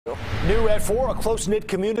New at 4, a close-knit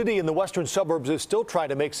community in the western suburbs is still trying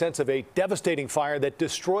to make sense of a devastating fire that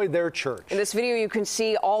destroyed their church. In this video, you can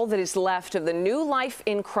see all that is left of the New Life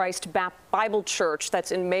in Christ Bible Church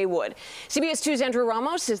that's in Maywood. CBS 2's Andrew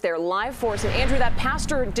Ramos is there live for us. And Andrew, that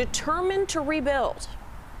pastor determined to rebuild.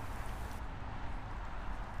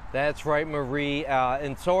 That's right, Marie,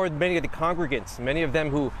 and so are many of the congregants, many of them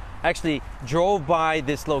who actually drove by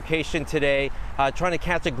this location today trying to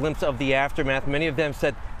catch a glimpse of the aftermath. Many of them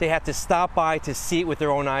said they had to stop by to see it with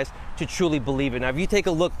their own eyes to truly believe it. Now, if you take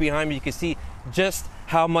a look behind me, you can see just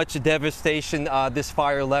how much devastation this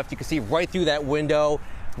fire left. You can see right through that window,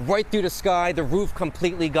 right through the sky, the roof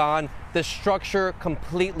completely gone, the structure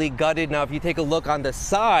completely gutted. Now, if you take a look on the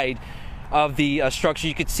side of the structure,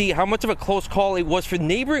 you could see how much of a close call it was for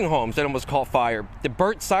neighboring homes that almost caught fire. The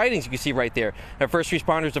burnt sidings you can see right there. Now, first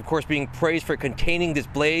responders, of course, being praised for containing this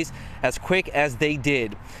blaze as quick as they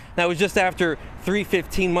did. Now, it was just after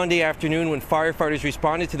 3:15 Monday afternoon when firefighters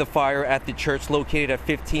responded to the fire at the church located at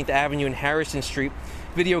 15th Avenue and Harrison Street.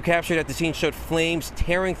 Video captured at the scene showed flames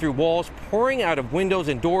tearing through walls, pouring out of windows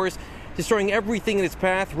and doors, destroying everything in its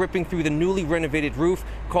path, ripping through the newly renovated roof,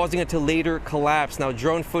 causing it to later collapse. Now,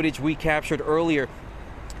 drone footage we captured earlier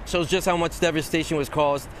shows just how much devastation was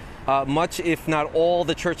caused. Much, if not all,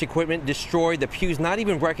 the church equipment destroyed, the pews not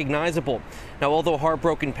even recognizable. Now, although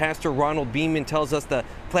heartbroken, Pastor Ronald Beeman tells us the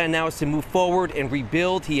plan now is to move forward and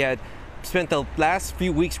rebuild. He had spent the last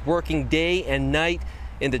few weeks working day and night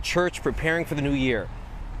in the church preparing for the new year.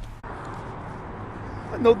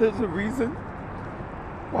 I know there's a reason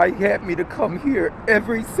why he had me to come here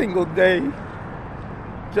every single day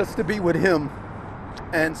just to be with him.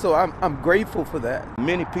 And so I'm grateful for that.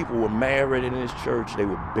 Many people were married in this church. They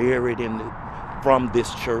were buried from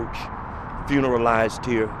this church, funeralized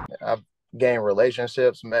here. I've gained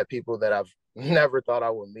relationships, met people that I've never thought I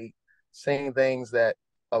would meet, seen things that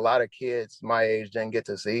a lot of kids my age didn't get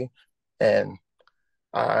to see. And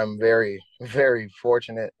I'm very, very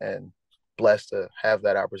fortunate and blessed to have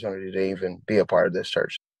that opportunity to even be a part of this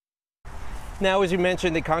church. Now, as you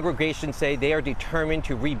mentioned, the congregation say they are determined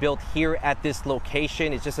to rebuild here at this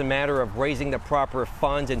location. It's just a matter of raising the proper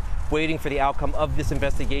funds and waiting for the outcome of this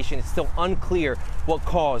investigation. It's still unclear what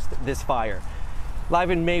caused this fire. Live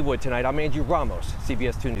in Maywood tonight, I'm Andrew Ramos,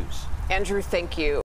 CBS 2 News. Andrew, thank you.